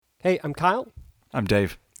Hey, I'm Kyle. I'm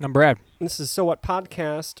Dave. I'm Brad. This is So What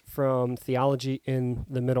Podcast from Theology in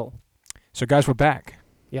the Middle. So, guys, we're back.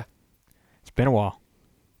 Yeah. It's been a while.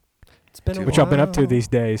 It's been a What y'all been up to while. these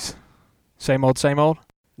days? Same old, same old?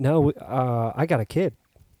 No, I got a kid.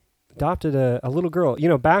 Adopted a little girl. You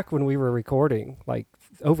know, back when we were recording, like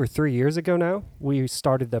over 3 years ago now, we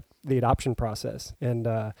started the adoption process. And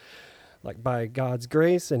like by God's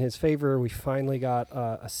grace and his favor, we finally got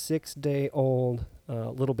a 6-day-old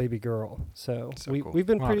little baby girl. So cool. we've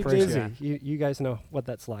been Wow, pretty praise busy. God. You guys know what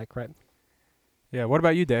that's like, right? Yeah. What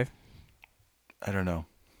about you, Dave? I don't know.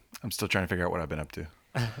 I'm still trying to figure out what I've been up to.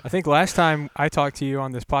 I think last time I talked to you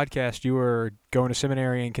on this podcast, you were going to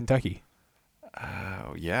seminary in Kentucky.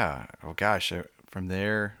 Yeah. Oh, gosh. From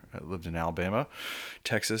there, I lived in Alabama,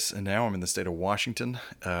 Texas, and now I'm in the state of Washington,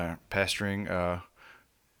 pastoring a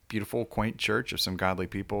beautiful, quaint church of some godly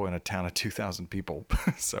people in a town of 2,000 people.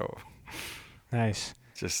 So Nice.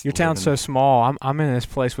 just Your town's so small. I'm in this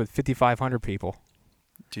place with 5,500 people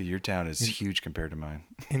Dude, your town is huge compared to mine.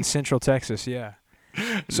 in Central Texas. Yeah.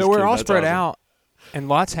 Just So we're kidding, all that's spread awesome. out, and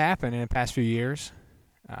lots happened in the past few years.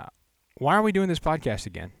 Why are we doing this podcast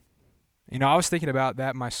again? You know, I was thinking about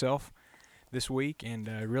that myself this week and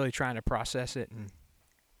really trying to process it. And,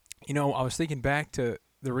 you know, I was thinking back to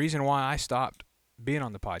the reason why I stopped being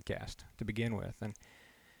on the podcast to begin with. And,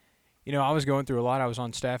 you know, I was going through a lot. I was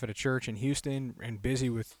on staff at a church in Houston and busy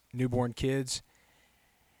with newborn kids.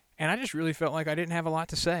 And I just really felt like I didn't have a lot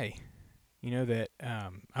to say. You know, that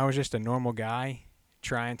I was just a normal guy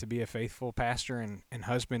trying to be a faithful pastor and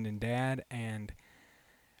husband and dad. And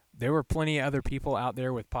there were plenty of other people out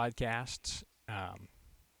there with podcasts,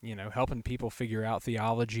 you know, helping people figure out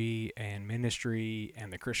theology and ministry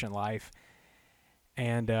and the Christian life.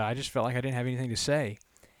 And I just felt like I didn't have anything to say.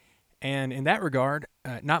 And in that regard,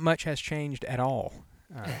 not much has changed at all.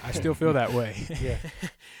 I still feel that way. Yeah.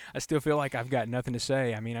 I still feel like I've got nothing to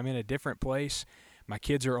say. I mean, I'm in a different place. My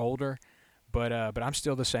kids are older, but I'm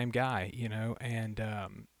still the same guy, you know. And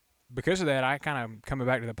because of that, I kind of coming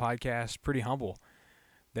back to the podcast pretty humble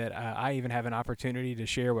that I even have an opportunity to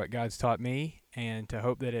share what God's taught me and to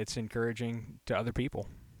hope that it's encouraging to other people.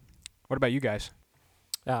 What about you guys?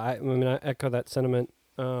 I mean, I echo that sentiment.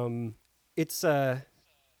 It's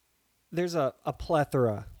there's a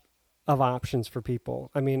plethora of options for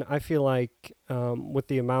people. I mean, I feel like with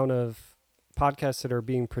the amount of podcasts that are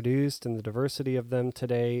being produced and the diversity of them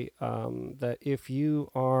today, that if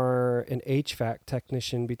you are an HVAC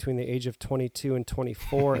technician between the age of 22 and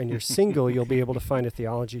 24 and you're single, you'll be able to find a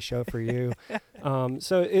theology show for you.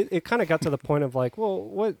 So it kind of got to the point of like,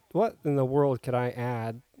 well, what in the world could I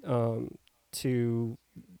add to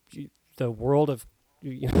the world of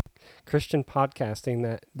Christian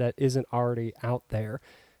podcasting that isn't already out there?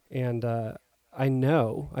 And I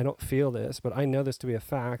don't feel this, but I know this to be a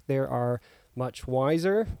fact. There are much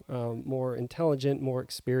wiser, more intelligent, more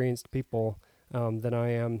experienced people than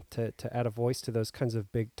I am to add a voice to those kinds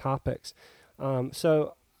of big topics.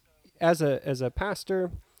 So as a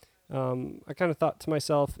pastor, I kind of thought to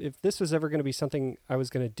myself, if this was ever going to be something I was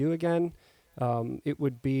going to do again, it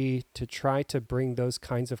would be to try to bring those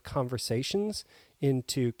kinds of conversations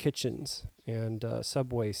into kitchens and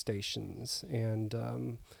subway stations and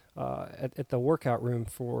at the workout room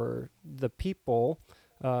for the people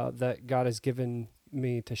that God has given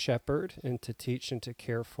me to shepherd and to teach and to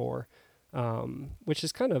care for, which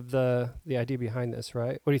is kind of the idea behind this,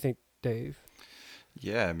 right? What do you think, Dave?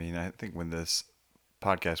 Yeah, I mean, I think when this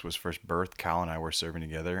podcast was first birthed, Kyle and I were serving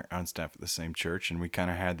together on staff at the same church, and we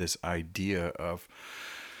kind of had this idea of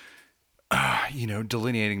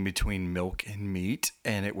delineating between milk and meat.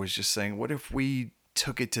 And it was just saying, what if we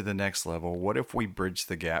took it to the next level? What if we bridged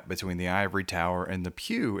the gap between the ivory tower and the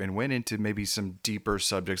pew and went into maybe some deeper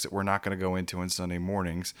subjects that we're not going to go into on Sunday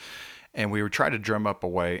mornings? And we were trying to drum up a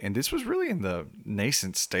way. And this was really in the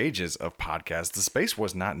nascent stages of podcasts. The space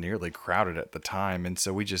was not nearly crowded at the time. And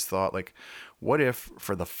so we just thought, like, what if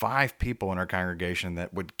for the 5 people in our congregation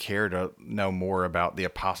that would care to know more about the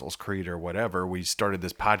Apostles' Creed or whatever, we started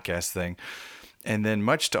this podcast thing. And then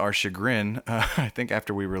much to our chagrin, I think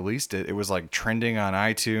after we released it, it was like trending on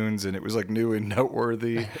iTunes and it was like new and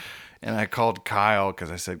noteworthy. And I called Kyle because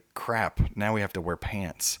I said, crap, now we have to wear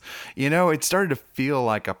pants. You know, it started to feel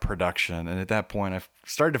like a production. And at that point, I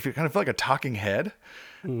started to kind of feel like a talking head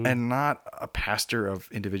and not a pastor of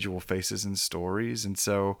individual faces and stories. And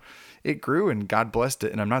so it grew and God blessed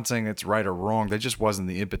it. And I'm not saying it's right or wrong. That just wasn't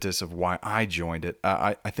the impetus of why I joined it.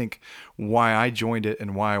 I think why I joined it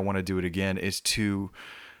and why I want to do it again is to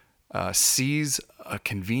seize a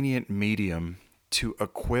convenient medium to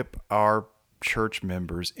equip our church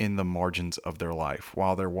members in the margins of their life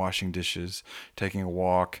while they're washing dishes, taking a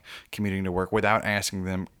walk, commuting to work, without asking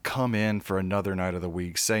them, come in for another night of the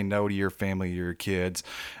week, say no to your family, your kids.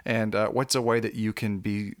 And what's a way that you can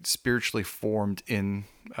be spiritually formed in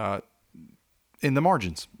the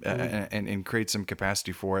margins and create some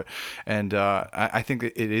capacity for it. And I think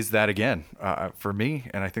that it is that again for me.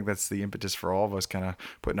 And I think that's the impetus for all of us, kind of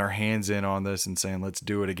putting our hands in on this and saying, let's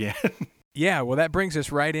do it again. Yeah, well, that brings us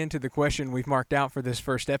right into the question we've marked out for this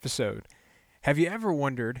first episode. Have you ever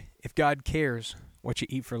wondered if God cares what you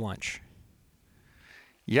eat for lunch?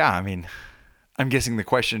 Yeah, I mean, I'm guessing the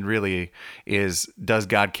question really is, does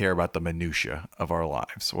God care about the minutia of our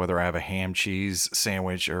lives? Whether I have a ham cheese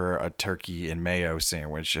sandwich or a turkey and mayo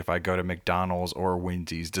sandwich, if I go to McDonald's or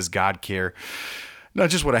Wendy's, does God care? Not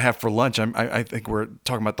just what I have for lunch. I think we're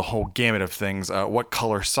talking about the whole gamut of things. What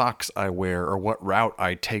color socks I wear, or what route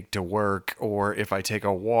I take to work, or if I take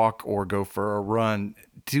a walk or go for a run.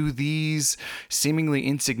 Do these seemingly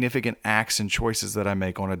insignificant acts and choices that I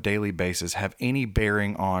make on a daily basis have any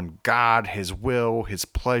bearing on God, His will, His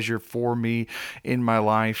pleasure for me in my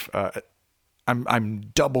life?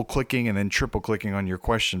 I'm double clicking and then triple clicking on your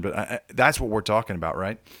question, but that's what we're talking about,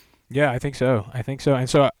 right? Yeah, I think so. And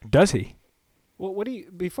so, does He? Well, what do you,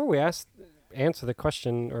 before we answer the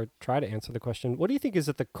question or try to answer the question, what do you think is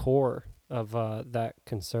at the core of that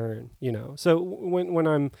concern? So when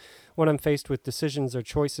I'm faced with decisions or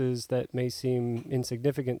choices that may seem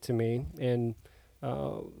insignificant to me, and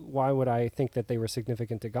why would I think that they were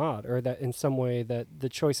significant to God, or that in some way that the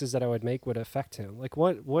choices that I would make would affect Him? Like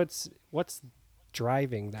what's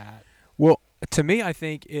driving that? Well, to me, I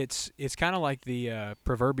think it's kind of like the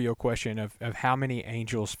proverbial question of how many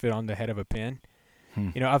angels fit on the head of a pin.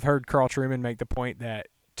 I've heard Carl Trueman make the point that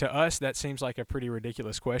to us that seems like a pretty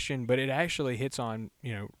ridiculous question, but it actually hits on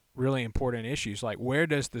really important issues, like where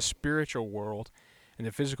does the spiritual world and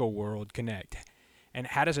the physical world connect, and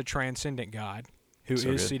how does a transcendent God who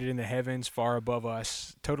is seated in the heavens far above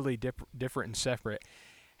us, totally different and separate,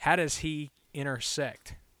 how does He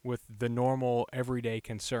intersect with the normal everyday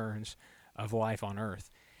concerns of life on earth?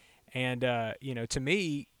 And to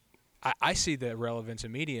me, I see the relevance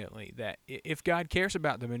immediately that if God cares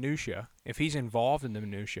about the minutia, if He's involved in the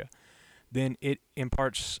minutia, then it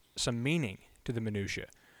imparts some meaning to the minutia,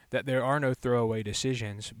 that there are no throwaway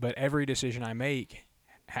decisions, but every decision I make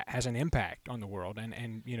has an impact on the world.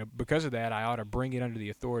 And because of that, I ought to bring it under the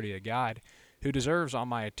authority of God, who deserves all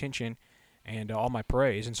my attention and all my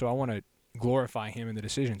praise. And so I want to glorify Him in the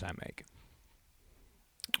decisions I make.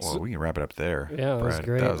 Well, we can wrap it up there. Yeah, that was Brad.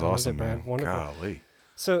 great. That was I loved awesome, it, Brad. man. Wonderful. Golly.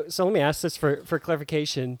 So let me ask this for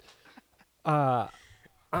clarification.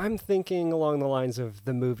 I'm thinking along the lines of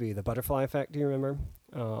the movie, The Butterfly Effect. Do you remember?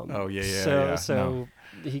 So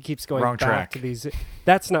he keeps going Wrong back track. to these.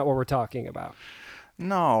 That's not what we're talking about.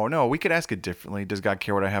 No, we could ask it differently. Does God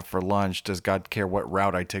care what I have for lunch? Does God care what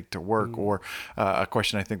route I take to work? Or a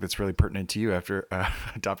question I think that's really pertinent to you after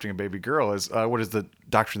adopting a baby girl is, what does the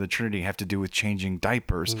doctrine of the Trinity have to do with changing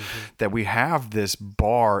diapers? That we have this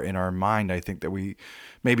bar in our mind, I think, that we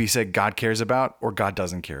maybe say God cares about or God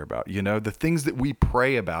doesn't care about. The things that we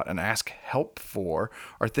pray about and ask help for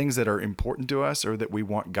are things that are important to us or that we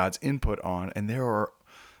want God's input on. And there are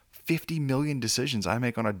 50 million decisions I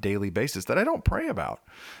make on a daily basis that I don't pray about,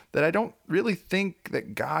 that I don't really think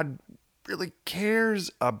that God really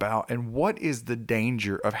cares about. And what is the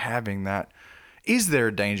danger of having that? Is there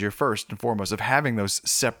a danger, first and foremost, of having those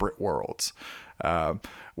separate worlds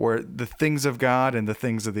where the things of God and the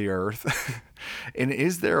things of the earth? And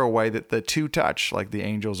is there a way that the two touch, like the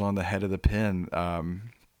angels on the head of the pin,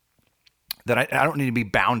 that I don't need to be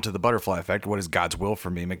bound to the butterfly effect? What is God's will for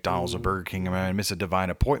me? McDonald's or Burger King, am I going to miss a divine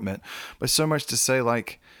appointment? But so much to say,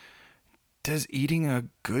 like, does eating a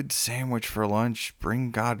good sandwich for lunch bring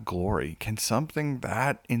God glory? Can something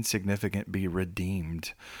that insignificant be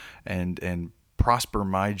redeemed and prosper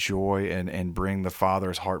my joy and bring the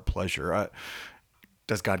Father's heart pleasure?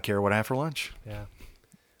 Does God care what I have for lunch? Yeah.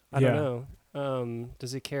 I don't know.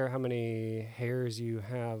 Does He care how many hairs you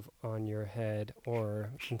have on your head, or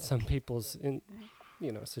in some people's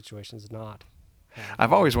situations not?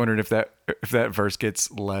 I've always wondered if that verse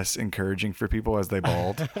gets less encouraging for people as they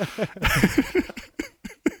bald.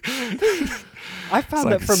 I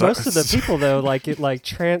found that for most of the people though, it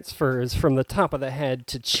transfers from the top of the head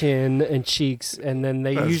to chin and cheeks, and then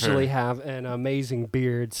they usually have an amazing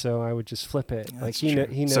beard. So I would just flip it. That's he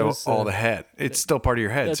knows. So all the head, it's still part of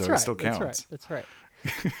your head, so right, it still counts. That's right.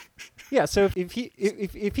 Yeah. So if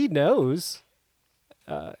he knows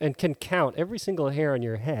and can count every single hair on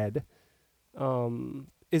your head,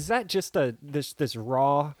 is that just this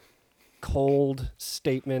raw cold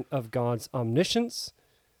statement of God's omniscience,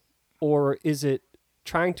 or is it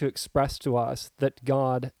trying to express to us that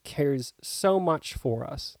God cares so much for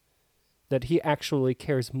us that he actually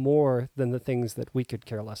cares more than the things that we could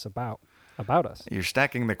care less about us? You're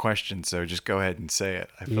stacking the question, so just go ahead and say it.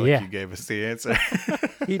 I feel Yeah. like you gave us the answer.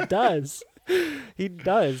 He does. He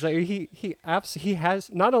does. Like, he has,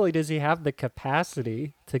 not only does he have the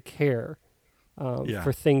capacity to care Yeah.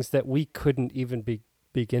 for things that we couldn't even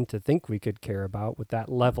begin to think we could care about with that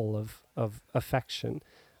level of affection,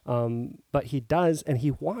 but he does, and he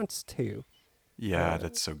wants to. Yeah,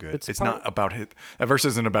 that's so good. it's It's part- not about his, that verse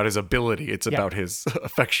isn't about his ability. It's Yeah. about his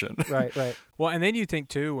affection. Right. Well, and then you think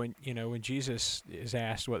too, when Jesus is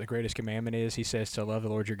asked what the greatest commandment is, he says to love the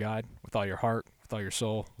Lord your God with all your heart, with all your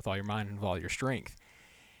soul, with all your mind, and with all your strength.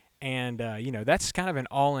 And that's kind of an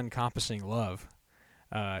all-encompassing love,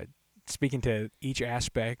 speaking to each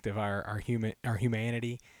aspect of our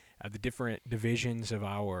humanity, the different divisions of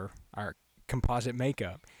our composite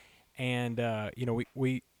makeup. And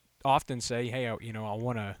we often say, hey, I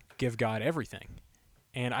want to give God everything.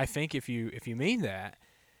 And I think if you mean that,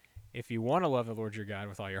 if you want to love the Lord your God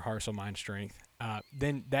with all your heart, soul, mind, strength,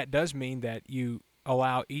 then that does mean that you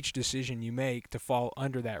allow each decision you make to fall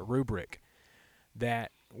under that rubric,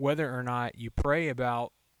 that whether or not you pray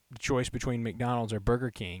about the choice between McDonald's or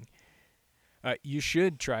Burger King, you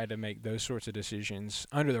should try to make those sorts of decisions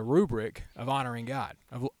under the rubric of honoring God,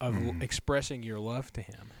 of expressing your love to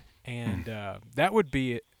him. And that would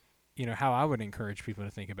be how I would encourage people to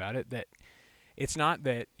think about it, that it's not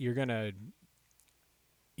that you're going to,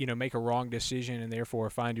 make a wrong decision and therefore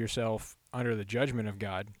find yourself under the judgment of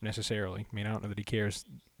God necessarily. I mean, I don't know that he cares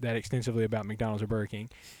that extensively about McDonald's or Burger King.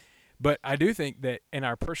 But I do think that in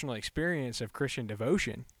our personal experience of Christian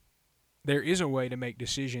devotion, there is a way to make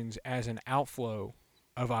decisions as an outflow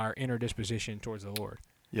of our inner disposition towards the Lord.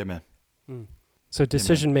 Yeah, man. So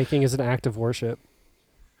decision making is an act of worship.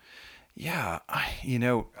 Yeah,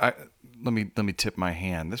 let me tip my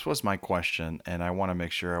hand. This was my question, and I want to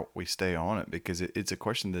make sure we stay on it because it's a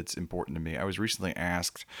question that's important to me. I was recently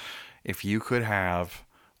asked if you could have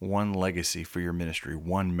one legacy for your ministry,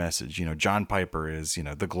 one message. John Piper is,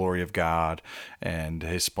 the glory of God and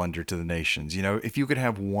his splendor to the nations. If you could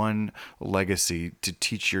have one legacy to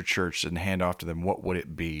teach your church and hand off to them, what would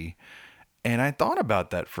it be? And I thought about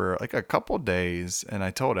that for like a couple of days, and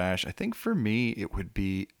I told Ash, I think for me it would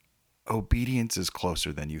be obedience is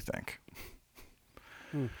closer than you think.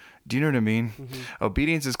 Do you know what I mean? Mm-hmm.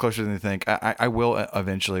 Obedience is closer than you think. I will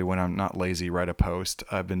eventually, when I'm not lazy, write a post.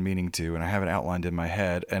 I've been meaning to, and I have it outlined in my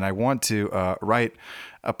head. And I want to write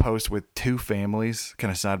a post with two families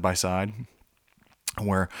kind of side by side,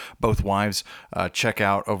 where both wives check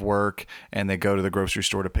out of work and they go to the grocery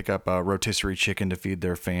store to pick up a rotisserie chicken to feed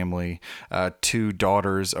their family. Two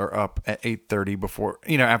daughters are up at 8:30 before,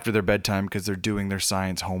 after their bedtime because they're doing their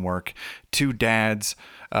science homework. Two dads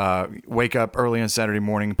wake up early on Saturday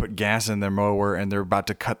morning, put gas in their mower, and they're about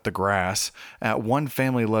to cut the grass. One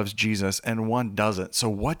family loves Jesus and one doesn't. So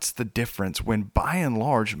what's the difference when, by and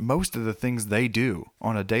large, most of the things they do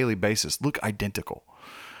on a daily basis look identical?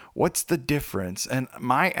 What's the difference? And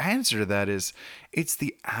my answer to that is it's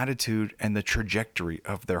the attitude and the trajectory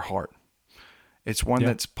of their heart. It's one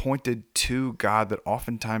that's pointed to God, that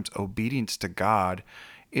oftentimes obedience to God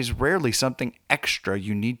is rarely something extra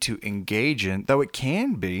you need to engage in, though it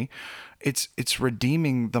can be. It's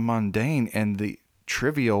redeeming the mundane and the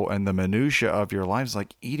trivial and the minutia of your lives,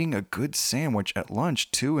 like eating a good sandwich at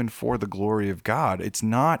lunch to and for the glory of God. It's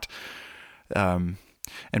not...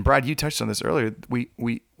 And Brad, you touched on this earlier.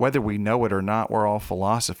 We whether we know it or not, we're all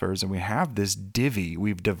philosophers, and we have this divvy.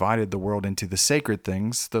 We've divided the world into the sacred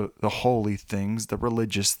things, the holy things, the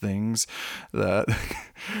religious things, the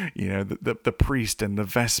priest and the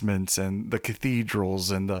vestments and the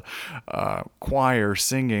cathedrals and the choir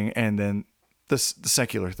singing, and then the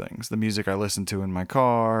secular things, the music I listen to in my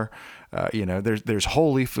car. There's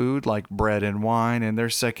holy food like bread and wine, and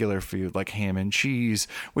there's secular food like ham and cheese.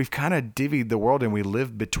 We've kind of divvied the world, and we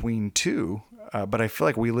live between two. But I feel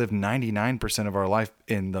like we live 99% of our life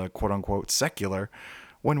in the quote unquote secular,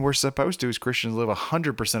 when we're supposed to, as Christians, live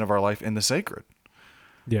 100% of our life in the sacred.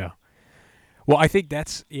 Yeah. Well, I think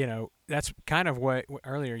that's kind of what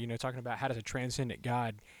earlier, talking about how does a transcendent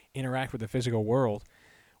God interact with the physical world.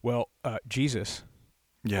 Well, Jesus,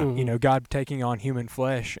 God taking on human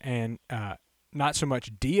flesh and not so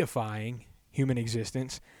much deifying human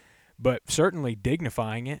existence, but certainly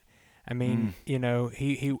dignifying it. I mean, he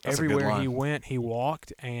That's everywhere he went, he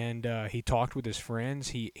walked and he talked with his friends.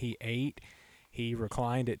 He ate. He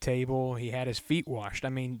reclined at table. He had his feet washed. I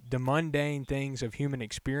mean, the mundane things of human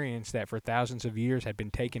experience that for thousands of years had been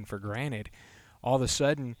taken for granted, all of a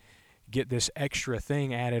sudden get this extra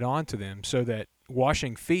thing added onto them, so that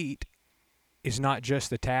washing feet is not just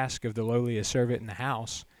the task of the lowliest servant in the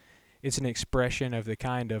house. It's an expression of the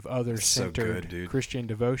kind of other-centered Christian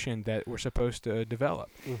devotion that we're supposed to develop.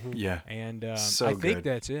 Mm-hmm. Yeah. And So I think good.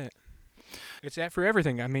 that's it. It's that for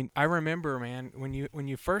everything. I mean, I remember, man, when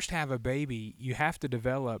you first have a baby, you have to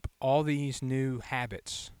develop all these new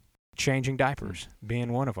habits, changing diapers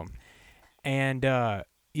being one of them. And,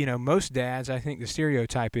 most dads, I think the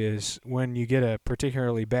stereotype is when you get a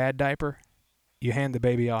particularly bad diaper, you hand the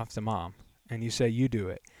baby off to mom and you say, you do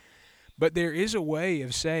it. But there is a way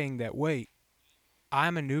of saying that, wait,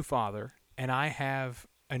 I'm a new father and I have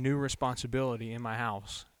a new responsibility in my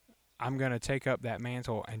house. I'm going to take up that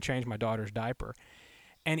mantle and change my daughter's diaper.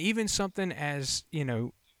 And even something as,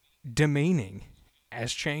 demeaning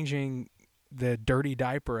as changing the dirty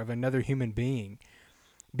diaper of another human being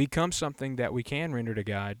becomes something that we can render to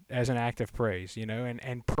God as an act of praise,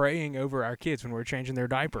 and praying over our kids when we're changing their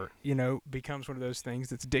diaper, becomes one of those things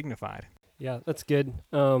that's dignified. Yeah, that's good.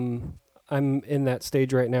 I'm in that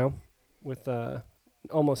stage right now with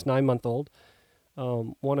almost 9-month-old.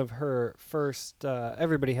 One of her first,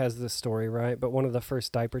 everybody has this story, right? But one of the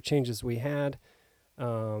first diaper changes we had,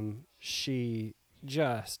 she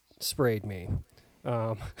just sprayed me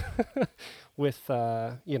with,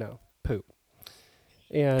 poop.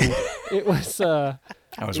 And it was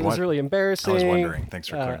really embarrassing. I was wondering. Thanks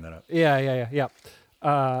for clearing that up. Yeah.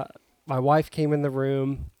 My wife came in the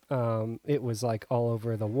room. It was like all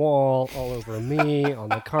over the wall, all over me, on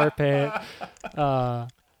the carpet.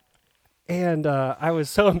 And I was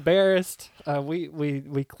so embarrassed.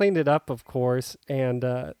 We cleaned it up, of course, and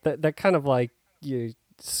that kind of like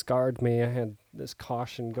scarred me. I had this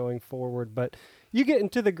caution going forward, but you get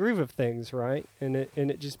into the groove of things, right? And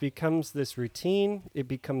it just becomes this routine. It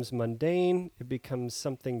becomes mundane. It becomes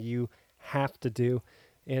something you have to do.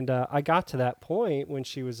 And I got to that point when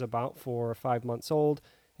she was about 4 or 5 months old,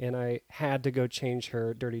 and I had to go change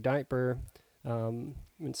her dirty diaper. And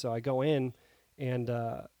so I go in, and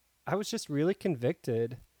I was just really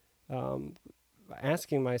convicted,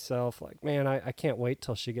 asking myself, like, man, I can't wait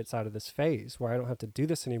till she gets out of this phase where I don't have to do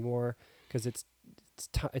this anymore, because it's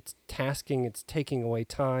tasking, it's taking away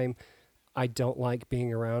time. I don't like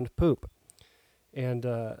being around poop. And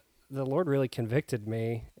the Lord really convicted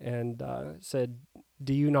me and said,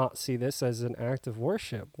 do you not see this as an act of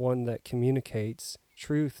worship, one that communicates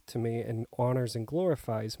truth to me and honors and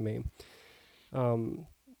glorifies me?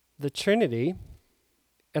 The Trinity,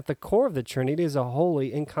 at the core of the Trinity, is a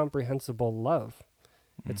holy, incomprehensible love.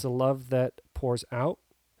 It's a love that pours out,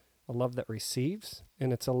 a love that receives,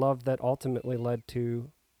 and it's a love that ultimately led to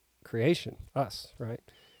creation, us, right,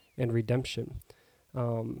 and redemption.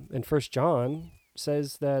 And 1 John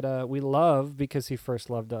says that we love because he first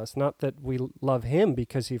loved us. Not that we love him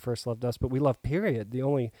because he first loved us, but we love, period. The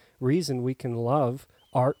only reason we can love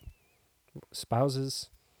our spouses,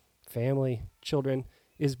 family, children,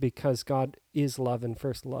 is because God is love and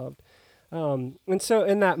first loved. And so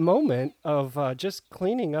in that moment of just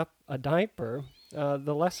cleaning up a diaper,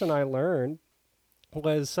 the lesson I learned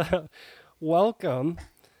was welcome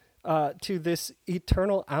to this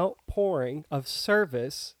eternal outpouring of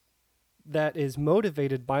service that is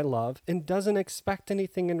motivated by love and doesn't expect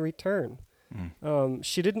anything in return.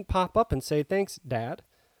 She didn't pop up and say, thanks, Dad.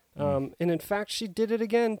 And in fact, she did it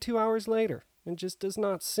again 2 hours later and just does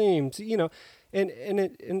not seem to, and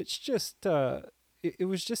it's just, it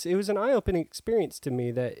was an eye-opening experience to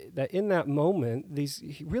me that in that moment, these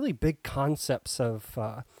really big concepts of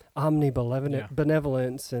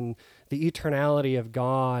benevolence and the eternality of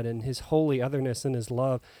God and his holy otherness and his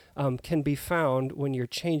love can be found when you're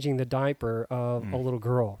changing the diaper of a little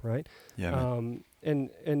girl, right? Yeah.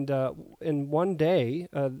 And one day,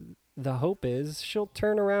 the hope is she'll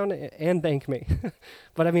turn around and thank me.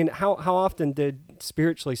 But I mean, how often did,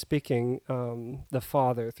 spiritually speaking, the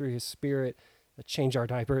Father through his Spirit change our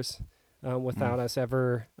diapers without us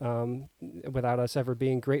ever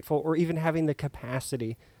being grateful or even having the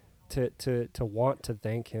capacity to want to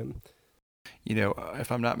thank him?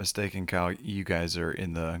 If I'm not mistaken, Kyle, you guys are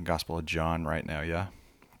in the Gospel of John right now, yeah?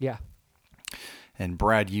 Yeah. And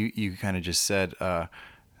Brad, you kind of just said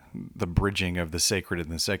the bridging of the sacred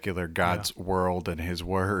and the secular, God's world and his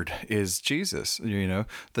word is Jesus,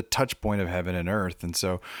 the touch point of heaven and earth. And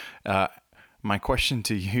so my question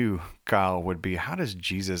to you, Kyle, would be, how does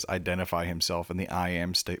Jesus identify himself in the I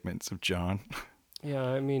am statements of John? Yeah,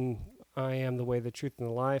 I mean, I am the way, the truth, and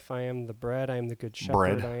the life. I am the bread. I am the good shepherd.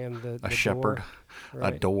 Bread, I am the shepherd, door,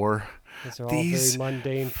 right? a door. These are all These very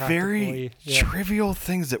mundane, very practically. Yeah. trivial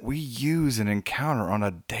things that we use and encounter on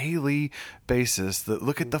a daily basis. That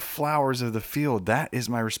look at the flowers of the field. That is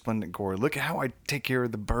my resplendent glory. Look at how I take care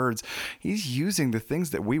of the birds. He's using the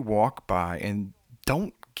things that we walk by and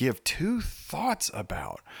don't give two thoughts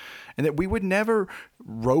about, and that we would never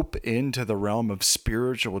rope into the realm of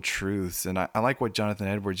spiritual truths. And I like what Jonathan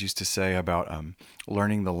Edwards used to say about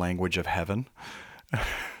learning the language of heaven.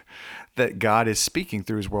 That God is speaking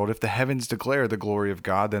through his world. If the heavens declare the glory of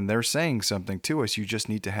God, then they're saying something to us. You just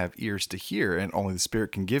need to have ears to hear, and only the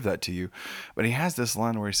Spirit can give that to you. But he has this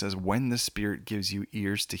line where he says, when the Spirit gives you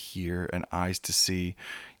ears to hear and eyes to see,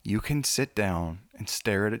 you can sit down and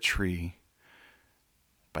stare at a tree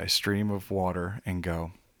by a stream of water and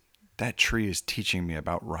go, that tree is teaching me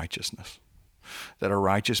about righteousness. That a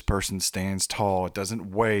righteous person stands tall. It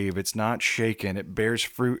doesn't wave. It's not shaken. It bears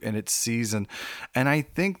fruit in its season. And I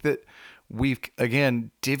think that we've,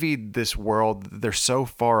 again, divvied this world. They're so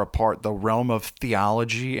far apart. The realm of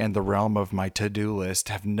theology and the realm of my to-do list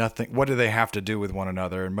have nothing. What do they have to do with one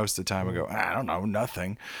another? And most of the time I go, I don't know,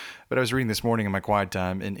 nothing. But I was reading this morning in my quiet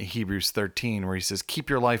time in Hebrews 13, where he says,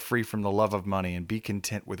 keep your life free from the love of money and be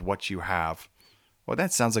content with what you have. Well,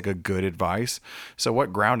 that sounds like a good advice. So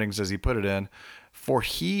what groundings does he put it in? For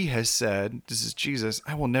he has said, this is Jesus,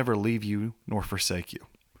 I will never leave you nor forsake you.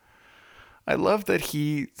 I love that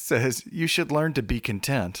he says you should learn to be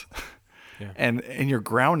content. Yeah. And your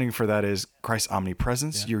grounding for that is Christ's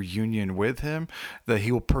omnipresence, your union with him, that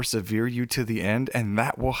he will persevere you to the end. And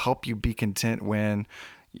that will help you be content when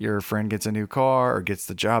your friend gets a new car or gets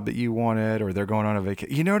the job that you wanted, or they're going on a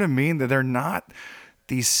vacation. You know what I mean? That they're not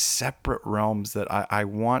these separate realms that I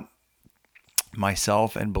want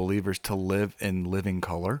myself and believers to live in living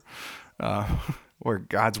color, where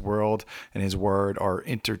God's world and his word are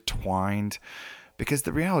intertwined. Because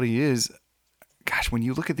the reality is, gosh, when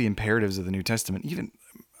you look at the imperatives of the New Testament, even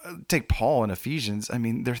take Paul in Ephesians, I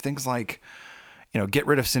mean, there are things like, get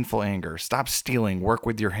rid of sinful anger, stop stealing, work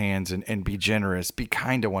with your hands and be generous, be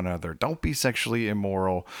kind to one another. Don't be sexually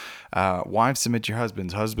immoral. Wives, submit to your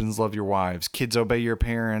husbands. Husbands, love your wives. Kids, obey your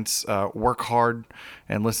parents. Work hard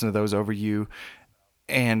and listen to those over you.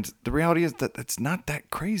 And the reality is that it's not that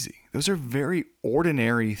crazy. Those are very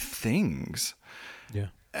ordinary things. Yeah.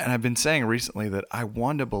 And I've been saying recently that I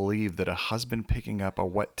want to believe that a husband picking up a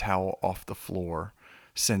wet towel off the floor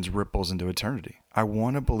sends ripples into eternity. I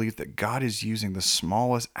want to believe that God is using the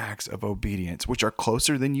smallest acts of obedience, which are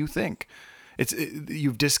closer than you think.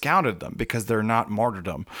 You've discounted them because they're not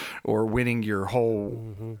martyrdom or winning your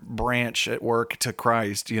whole branch at work to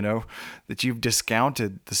Christ, that you've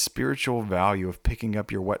discounted the spiritual value of picking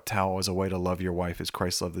up your wet towel as a way to love your wife as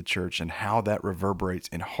Christ loved the church, and how that reverberates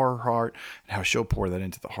in her heart and how she'll pour that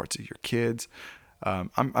into the hearts of your kids.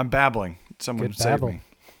 I'm babbling. Someone save me.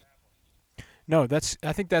 No,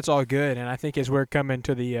 I think that's all good, and I think as we're coming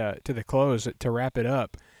to the close to wrap it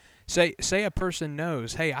up, say a person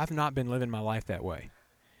knows, hey, I've not been living my life that way.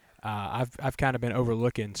 I've kind of been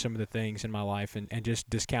overlooking some of the things in my life and just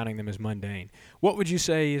discounting them as mundane. What would you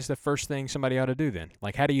say is the first thing somebody ought to do then?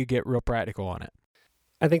 Like, how do you get real practical on it?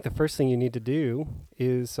 I think the first thing you need to do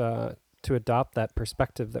is to adopt that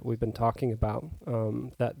perspective that we've been talking about,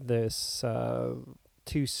 that this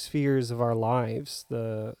two spheres of our lives,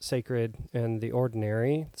 the sacred and the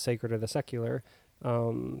ordinary, the sacred or the secular,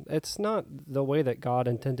 it's not the way that God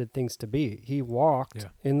intended things to be. He walked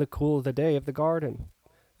in the cool of the day of the garden.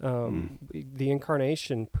 The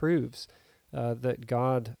incarnation proves that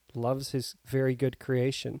God loves his very good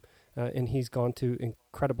creation, and he's gone to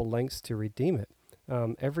incredible lengths to redeem it.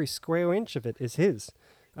 Every square inch of it is his,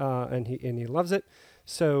 and he loves it.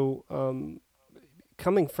 So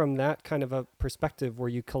coming from that kind of a perspective where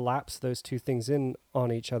you collapse those two things in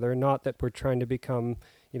on each other, not that we're trying to become,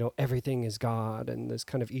 everything is God and this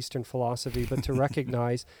kind of Eastern philosophy, but to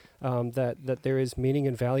recognize that there is meaning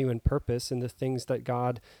and value and purpose in the things that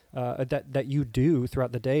God, that you do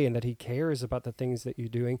throughout the day, and that he cares about the things that you're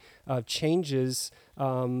doing, changes,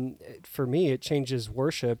 for me, it changes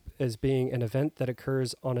worship as being an event that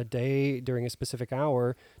occurs on a day during a specific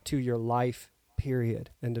hour to your life, period,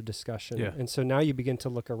 end of discussion. Yeah. And so now you begin to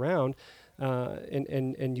look around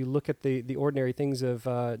and you look at the ordinary things of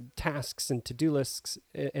tasks and to-do lists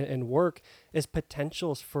and work as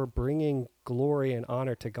potentials for bringing glory and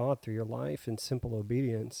honor to God through your life in simple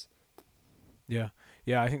obedience. Yeah,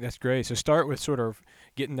 I think that's great. So start with sort of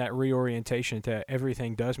getting that reorientation to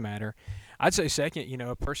everything does matter. I'd say second,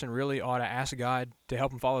 a person really ought to ask God to help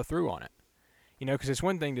them follow through on it. Because it's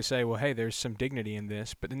one thing to say, well, hey, there's some dignity in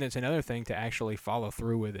this, but then it's another thing to actually follow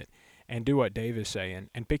through with it and do what Dave is saying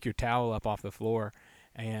and pick your towel up off the floor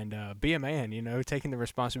and be a man, taking the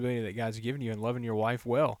responsibility that God's given you and loving your wife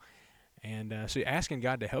well. And so asking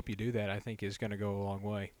God to help you do that, I think, is going to go a long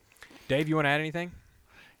way. Dave, you want to add anything?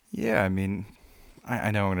 Yeah, I mean,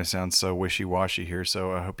 I know I'm going to sound so wishy-washy here,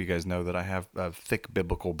 so I hope you guys know that I have a thick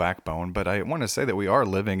biblical backbone, but I want to say that we are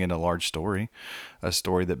living in a large story, a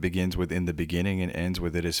story that begins with in the beginning and ends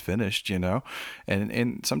with it is finished,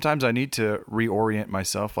 and sometimes I need to reorient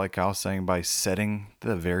myself, like I was saying, by setting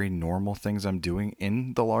the very normal things I'm doing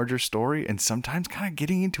in the larger story, and sometimes kind of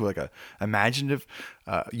getting into like a imaginative,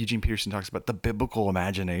 Eugene Peterson talks about the biblical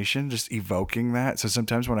imagination, just evoking that. So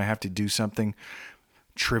sometimes when I have to do something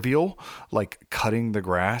trivial, like cutting the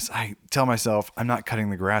grass, I tell myself, I'm not cutting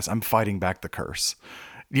the grass, I'm fighting back the curse.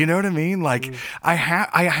 You know what I mean? Like I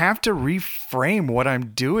have to reframe what I'm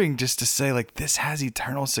doing just to say, like, this has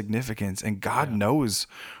eternal significance and God knows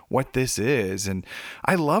what this is. And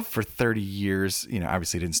I love for 30 years,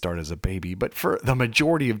 obviously didn't start as a baby, but for the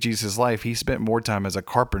majority of Jesus' life, he spent more time as a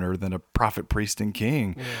carpenter than a prophet, priest, and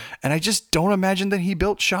king. Yeah. And I just don't imagine that he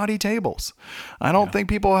built shoddy tables. I don't think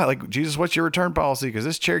people are like, Jesus, what's your return policy? Because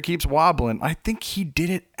this chair keeps wobbling. I think he did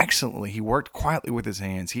it excellently. He worked quietly with his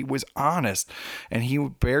hands. He was honest, and he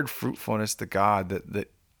bared fruitfulness to God that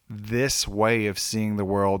this way of seeing the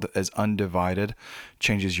world as undivided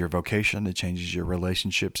changes your vocation, it changes your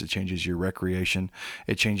relationships, it changes your recreation,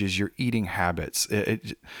 it changes your eating habits.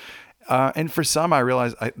 And for some, I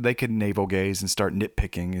realize they could navel gaze and start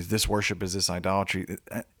nitpicking. Is this worship? Is this idolatry?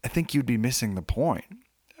 I think you'd be missing the point.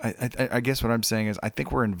 I guess what I'm saying is I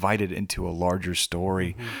think we're invited into a larger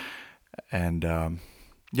story, and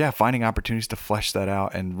finding opportunities to flesh that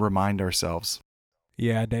out and remind ourselves.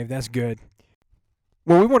 Yeah, Dave, that's good.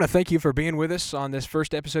 Well, we want to thank you for being with us on this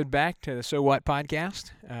first episode back to the So What podcast.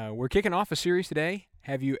 We're kicking off a series today,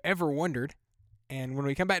 Have You Ever Wondered? And when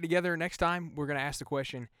we come back together next time, we're going to ask the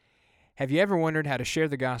question, have you ever wondered how to share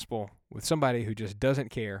the gospel with somebody who just doesn't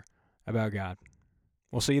care about God?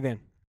 We'll see you then.